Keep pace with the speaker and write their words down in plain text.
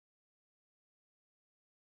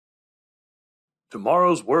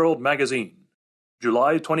Tomorrow's World Magazine,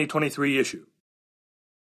 July 2023 issue.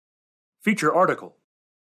 Feature article,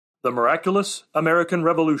 The Miraculous American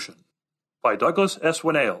Revolution, by Douglas S.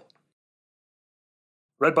 Winnail.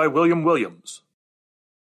 Read by William Williams.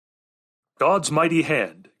 God's mighty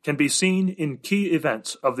hand can be seen in key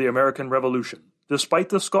events of the American Revolution, despite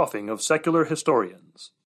the scoffing of secular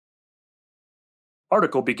historians.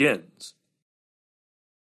 Article begins.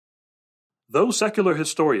 Though secular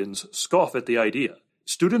historians scoff at the idea,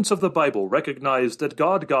 students of the Bible recognize that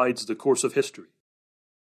God guides the course of history.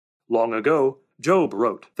 Long ago, Job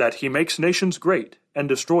wrote that he makes nations great and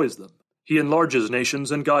destroys them. He enlarges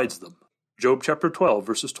nations and guides them. Job chapter 12,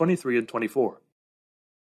 verses 23 and 24.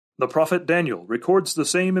 The prophet Daniel records the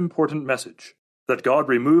same important message, that God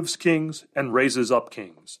removes kings and raises up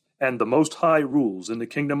kings, and the Most High rules in the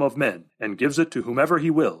kingdom of men and gives it to whomever he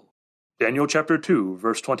will. Daniel chapter 2,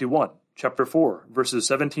 verse 21, chapter 4, verses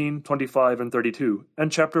 17, 25, and 32,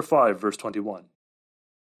 and chapter 5, verse 21.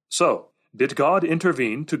 So, did God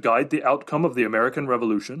intervene to guide the outcome of the American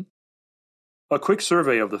Revolution? A quick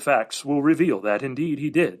survey of the facts will reveal that indeed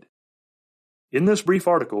he did. In this brief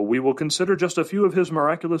article, we will consider just a few of his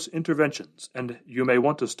miraculous interventions, and you may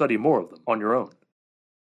want to study more of them on your own.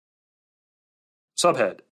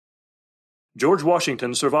 Subhead: George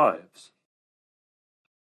Washington survives.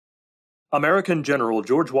 American General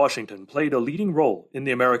George Washington played a leading role in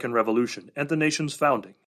the American Revolution and the nation's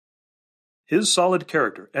founding. His solid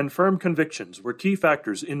character and firm convictions were key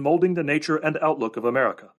factors in molding the nature and outlook of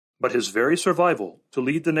America, but his very survival to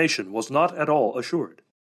lead the nation was not at all assured.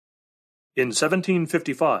 In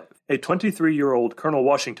 1755, a 23-year-old Colonel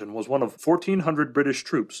Washington was one of 1,400 British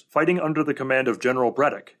troops fighting under the command of General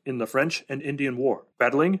Braddock in the French and Indian War,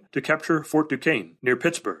 battling to capture Fort Duquesne near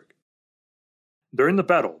Pittsburgh. During the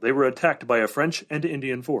battle, they were attacked by a French and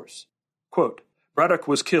Indian force. Quote, Braddock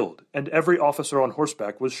was killed, and every officer on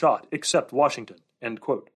horseback was shot except Washington. End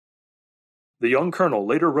quote. The young colonel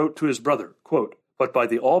later wrote to his brother, quote, But by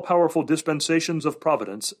the all-powerful dispensations of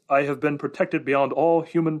Providence, I have been protected beyond all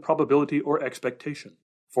human probability or expectation.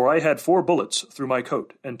 For I had 4 bullets through my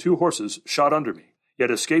coat, and 2 horses shot under me,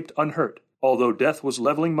 yet escaped unhurt, although death was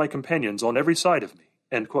leveling my companions on every side of me.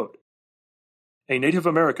 End quote. A Native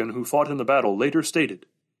American who fought in the battle later stated,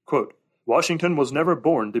 quote, Washington was never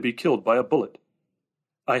born to be killed by a bullet.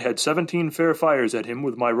 I had 17 fair fires at him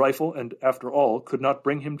with my rifle and, after all, could not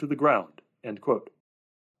bring him to the ground. End quote.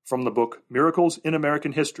 From the book Miracles in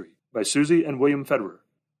American History by Susie and William Federer,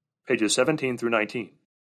 pages 17 through 19.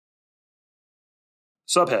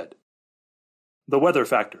 Subhead: The Weather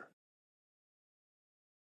Factor.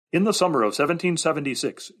 In the summer of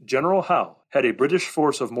 1776, General Howe had a British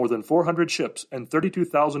force of more than 400 ships and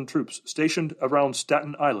 32,000 troops stationed around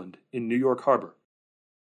Staten Island in New York Harbor.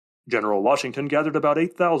 General Washington gathered about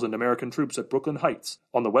 8,000 American troops at Brooklyn Heights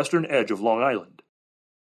on the western edge of Long Island.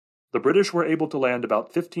 The British were able to land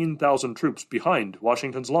about 15,000 troops behind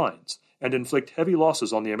Washington's lines and inflict heavy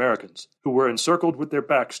losses on the Americans, who were encircled with their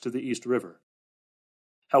backs to the East River.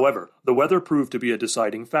 However, the weather proved to be a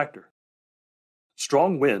deciding factor.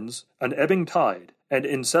 Strong winds, an ebbing tide, and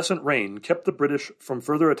incessant rain kept the British from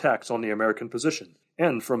further attacks on the American position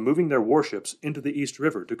and from moving their warships into the East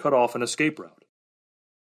River to cut off an escape route.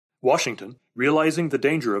 Washington, realizing the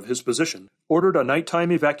danger of his position, ordered a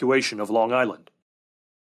nighttime evacuation of Long Island.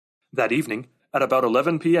 That evening, at about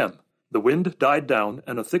 11 p.m., the wind died down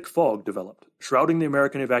and a thick fog developed, shrouding the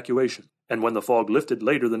American evacuation, and when the fog lifted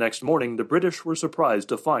later the next morning, the British were surprised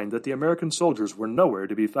to find that the American soldiers were nowhere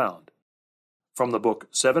to be found. From the book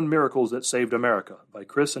 7 Miracles That Saved America by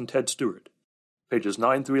Chris and Ted Stewart, pages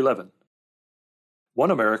 9 through 11. One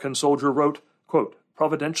American soldier wrote, quote,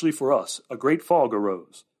 Providentially for us, a great fog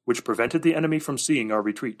arose, which prevented the enemy from seeing our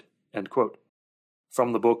retreat. End quote.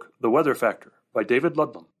 From the book The Weather Factor by David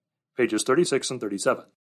Ludlam, pages 36 and 37.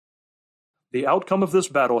 The outcome of this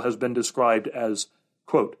battle has been described as,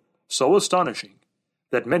 quote, so astonishing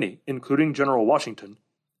that many, including General Washington,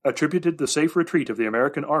 attributed the safe retreat of the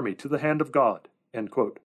American army to the hand of God. End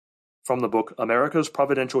quote. From the book America's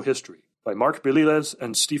Providential History by Mark Bililes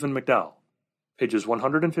and Stephen McDowell, pages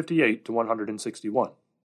 158 to 161.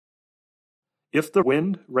 If the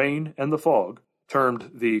wind, rain, and the fog, termed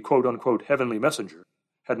the quote-unquote heavenly messenger,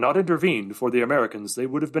 had not intervened for the Americans, they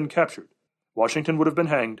would have been captured, Washington would have been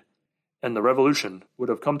hanged, and the revolution would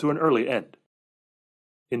have come to an early end.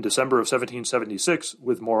 In December of 1776,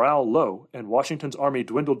 with morale low and Washington's army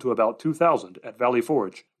dwindled to about 2,000 at Valley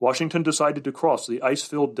Forge, Washington decided to cross the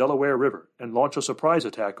ice-filled Delaware River and launch a surprise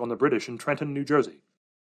attack on the British in Trenton, New Jersey.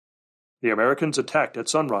 The Americans attacked at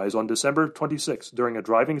sunrise on December 26 during a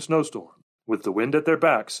driving snowstorm, with the wind at their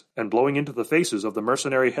backs and blowing into the faces of the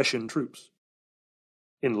mercenary Hessian troops.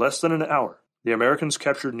 In less than an hour, the Americans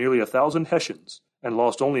captured nearly 1,000 Hessians and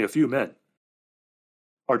lost only a few men.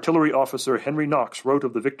 Artillery officer Henry Knox wrote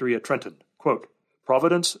of the victory at Trenton, quote,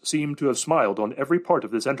 "Providence seemed to have smiled on every part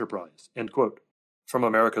of this enterprise," end quote. From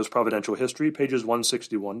America's Providential History, pages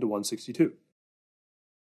 161 to 162.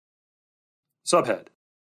 Subhead: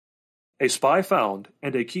 A spy found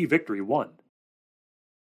and a key victory won.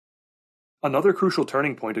 Another crucial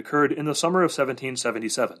turning point occurred in the summer of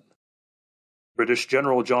 1777. British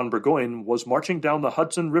General John Burgoyne was marching down the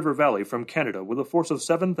Hudson River Valley from Canada with a force of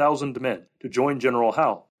 7,000 men to join General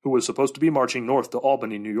Howe, who was supposed to be marching north to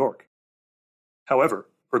Albany, New York. However,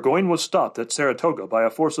 Burgoyne was stopped at Saratoga by a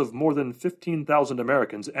force of more than 15,000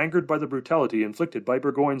 Americans angered by the brutality inflicted by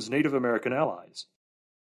Burgoyne's Native American allies.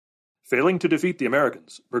 Failing to defeat the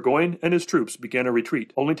Americans, Burgoyne and his troops began a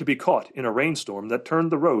retreat, only to be caught in a rainstorm that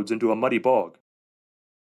turned the roads into a muddy bog.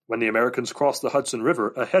 When the Americans crossed the Hudson River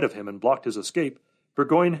ahead of him and blocked his escape,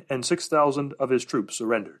 Burgoyne and 6,000 of his troops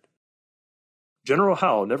surrendered. General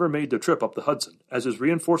Howe never made the trip up the Hudson, as his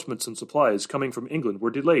reinforcements and supplies coming from England were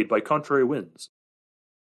delayed by contrary winds.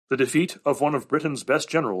 The defeat of one of Britain's best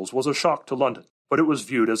generals was a shock to London, but it was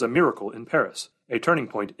viewed as a miracle in Paris, a turning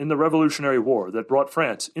point in the Revolutionary War that brought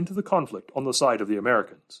France into the conflict on the side of the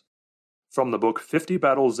Americans. From the book 50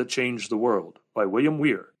 Battles That Changed the World by William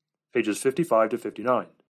Weir, pages 55 to 59.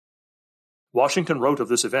 Washington wrote of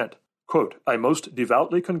this event, quote, "I most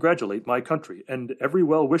devoutly congratulate my country and every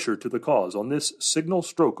well-wisher to the cause on this signal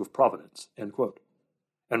stroke of Providence," end quote.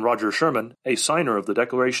 And Roger Sherman, a signer of the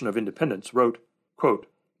Declaration of Independence, wrote, quote,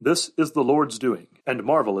 "This is the Lord's doing, and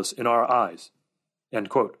marvelous in our eyes," end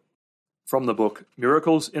quote. From the book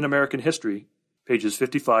Miracles in American History, pages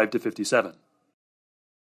 55 to 57.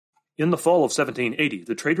 In the fall of 1780,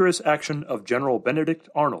 the traitorous action of General Benedict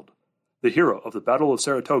Arnold, the hero of the Battle of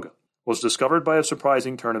Saratoga, was discovered by a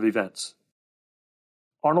surprising turn of events.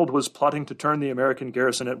 Arnold was plotting to turn the American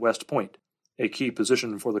garrison at West Point, a key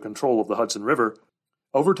position for the control of the Hudson River,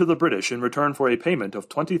 over to the British in return for a payment of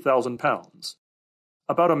 £20,000,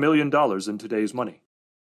 about $1 million in today's money.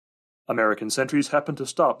 American sentries happened to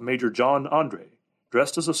stop Major John Andre,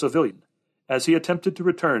 dressed as a civilian, as he attempted to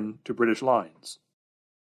return to British lines.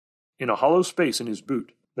 In a hollow space in his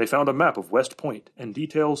boot, they found a map of West Point and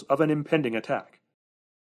details of an impending attack.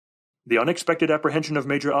 The unexpected apprehension of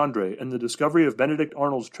Major Andre and the discovery of Benedict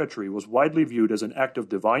Arnold's treachery was widely viewed as an act of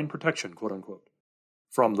divine protection, quote-unquote.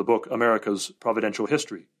 From the book America's Providential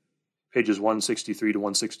History, pages 163 to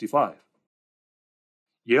 165.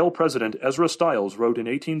 Yale President Ezra Stiles wrote in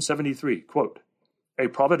 1873, quote, "A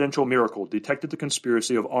providential miracle detected the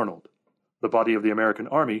conspiracy of Arnold. The body of the American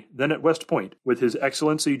army, then at West Point, with His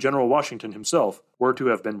Excellency General Washington himself, were to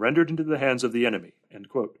have been rendered into the hands of the enemy," end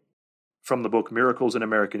quote. From the book Miracles in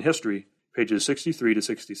American History, pages 63 to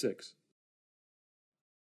 66.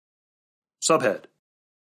 Subhead: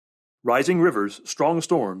 Rising Rivers, Strong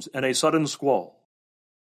Storms, and a Sudden Squall.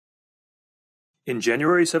 In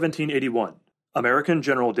January 1781, American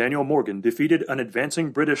General Daniel Morgan defeated an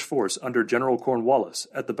advancing British force under General Cornwallis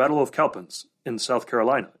at the Battle of Cowpens in South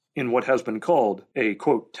Carolina, in what has been called a,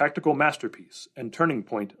 quote, "tactical masterpiece and turning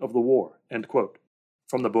point of the war," end quote.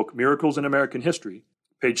 From the book Miracles in American History,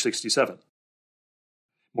 page 67.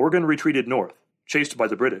 Morgan retreated north, chased by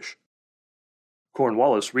the British.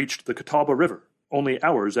 Cornwallis reached the Catawba River only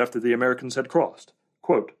hours after the Americans had crossed,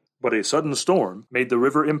 quote, "but a sudden storm made the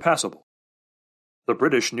river impassable." The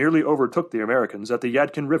British nearly overtook the Americans at the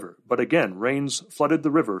Yadkin River, but again rains flooded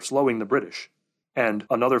the river, slowing the British, and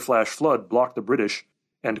another flash flood blocked the British,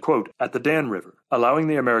 end quote, at the Dan River, allowing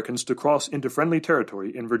the Americans to cross into friendly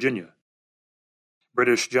territory in Virginia.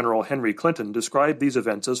 British General Henry Clinton described these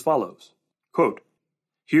events as follows, quote,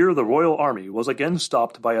 "Here the Royal Army was again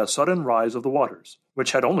stopped by a sudden rise of the waters,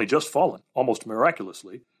 which had only just fallen, almost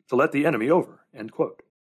miraculously, to let the enemy over," end quote.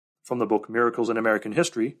 From the book Miracles in American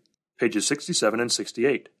History, pages 67 and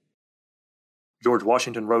 68. George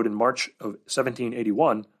Washington wrote in March of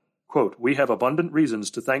 1781, quote, "We have abundant reasons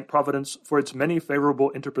to thank Providence for its many favorable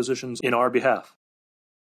interpositions in our behalf.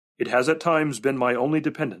 It has at times been my only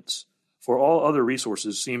dependence, for all other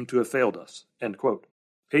resources seem to have failed us," end quote.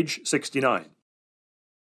 Page 69.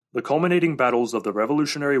 The culminating battles of the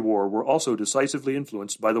Revolutionary War were also decisively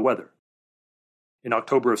influenced by the weather. In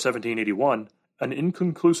October of 1781, an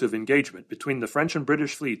inconclusive engagement between the French and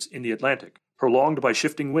British fleets in the Atlantic, prolonged by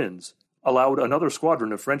shifting winds, allowed another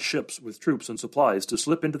squadron of French ships with troops and supplies to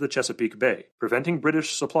slip into the Chesapeake Bay, preventing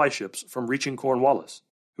British supply ships from reaching Cornwallis,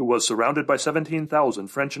 who was surrounded by 17,000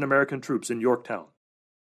 French and American troops in Yorktown.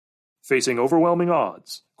 Facing overwhelming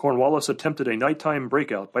odds, Cornwallis attempted a nighttime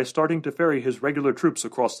breakout by starting to ferry his regular troops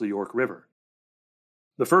across the York River.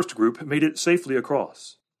 The first group made it safely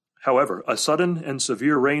across, However, a sudden and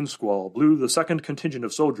severe rain squall blew the second contingent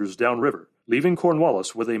of soldiers downriver, leaving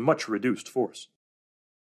Cornwallis with a much reduced force.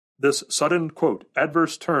 This sudden, quote,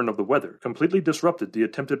 adverse turn of the weather completely disrupted the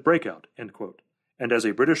attempted breakout, end quote, and as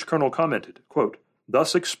a British colonel commented, quote,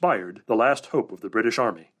 thus expired the last hope of the British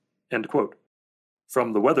Army, end quote.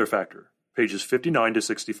 From The Weather Factor, pages 59 to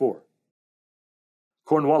 64.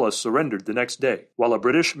 Cornwallis surrendered the next day, while a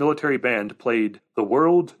British military band played The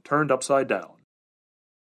World Turned Upside Down.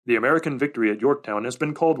 The American victory at Yorktown has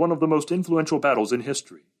been called one of the most influential battles in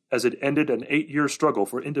history, as it ended an 8-year struggle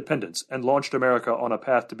for independence and launched America on a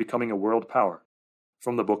path to becoming a world power.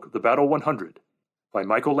 From the book The Battle 100, by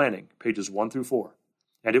Michael Lanning, pages 1 through 4,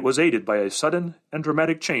 and it was aided by a sudden and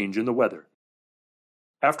dramatic change in the weather.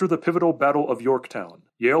 After the pivotal Battle of Yorktown,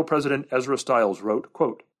 Yale President Ezra Stiles wrote,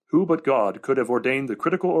 quote, who but God could have ordained the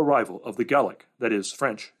critical arrival of the Gallic, that is,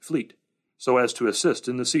 French, fleet, so as to assist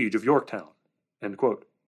in the siege of Yorktown, end quote.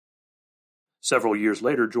 Several years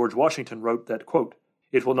later, George Washington wrote that, quote,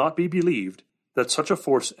 it will not be believed that such a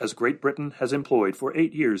force as Great Britain has employed for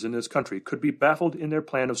 8 years in this country could be baffled in their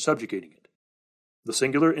plan of subjugating it. The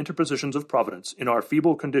singular interpositions of Providence in our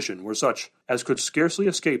feeble condition were such as could scarcely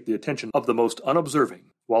escape the attention of the most unobserving,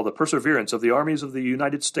 while the perseverance of the armies of the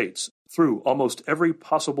United States through almost every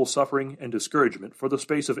possible suffering and discouragement for the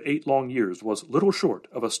space of 8 long years was little short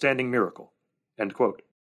of a standing miracle, end quote.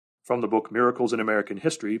 From the book Miracles in American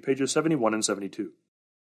History, pages 71 and 72.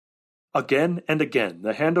 Again and again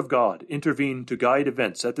the hand of God intervened to guide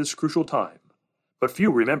events at this crucial time, but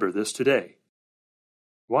few remember this today.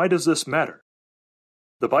 Why does this matter?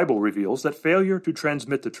 The Bible reveals that failure to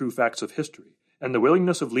transmit the true facts of history and the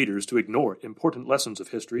willingness of leaders to ignore important lessons of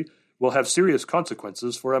history will have serious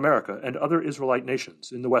consequences for America and other Israelite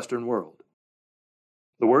nations in the Western world.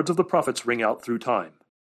 The words of the prophets ring out through time.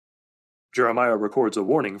 Jeremiah records a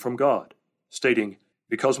warning from God, stating,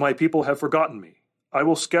 because my people have forgotten me, I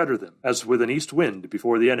will scatter them as with an east wind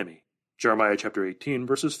before the enemy. Jeremiah chapter 18,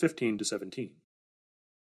 verses 15 to 17.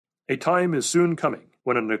 A time is soon coming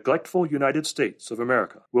when a neglectful United States of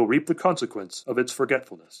America will reap the consequence of its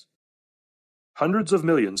forgetfulness. Hundreds of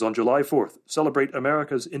millions on July 4th celebrate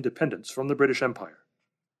America's independence from the British Empire.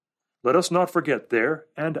 Let us not forget their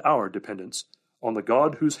and our dependence on the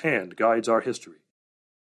God whose hand guides our history.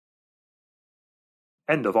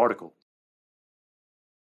 End of article.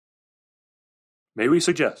 May we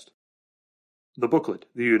suggest the booklet,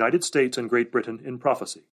 The United States and Great Britain in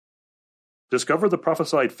Prophecy. Discover the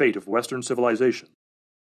prophesied fate of Western civilization.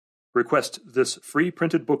 Request this free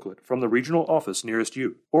printed booklet from the regional office nearest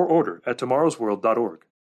you, or order at tomorrowsworld.org.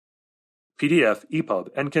 PDF, EPUB,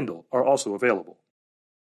 and Kindle are also available.